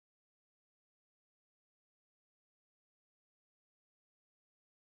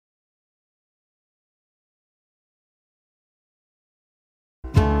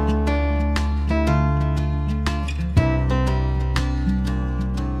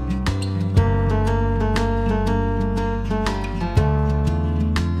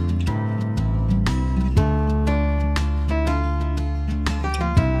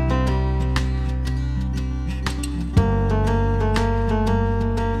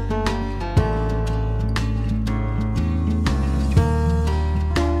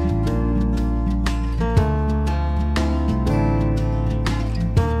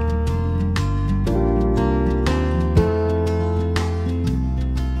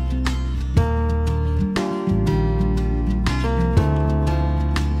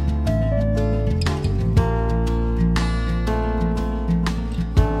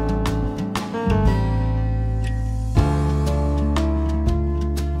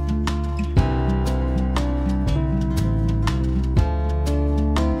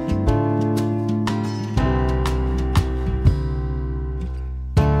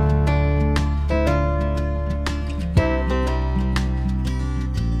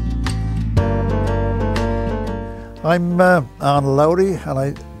I'm Arnold Lowrey, and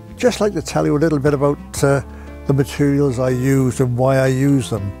I'd just like to tell you a little bit about the materials I use and why I use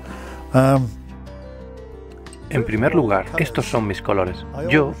them. En primer lugar, estos son mis colores.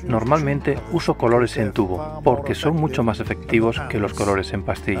 Yo normalmente uso colores en tubo porque son mucho más efectivos que los colores en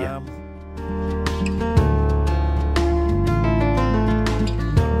pastilla.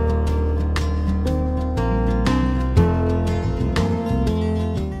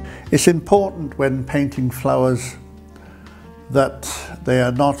 It's important when painting flowers that they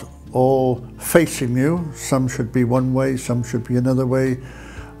are not all facing you. Some should be one way, some should be another way.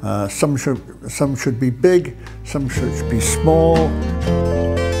 Some should be big, some should be small.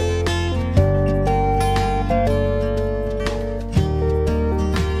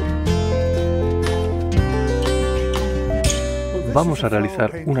 Vamos a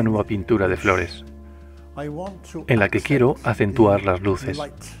realizar una nueva pintura de flores, en la que quiero acentuar las luces.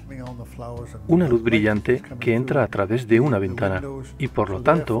 Una luz brillante que entra a través de una ventana y por lo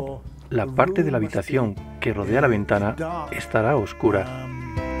tanto la parte de la habitación que rodea la ventana estará oscura.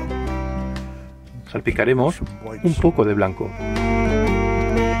 Salpicaremos un poco de blanco.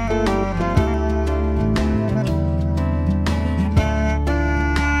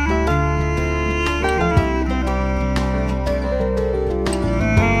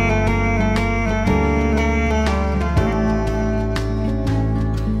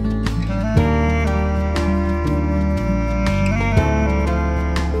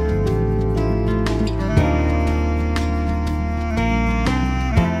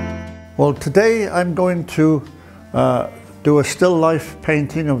 Well, today I'm going to do a still life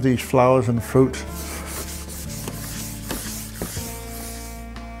painting of these flowers and fruit.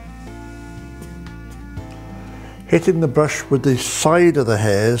 Hitting the brush with the side of the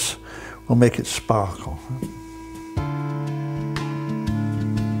hairs will make it sparkle.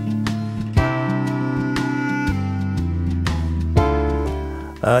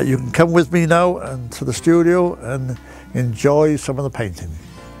 You can come with me now and to the studio and enjoy some of the painting.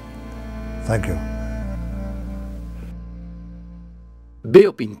 Thank you.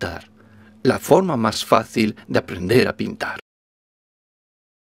 Veopintar, la forma más fácil de aprender a pintar.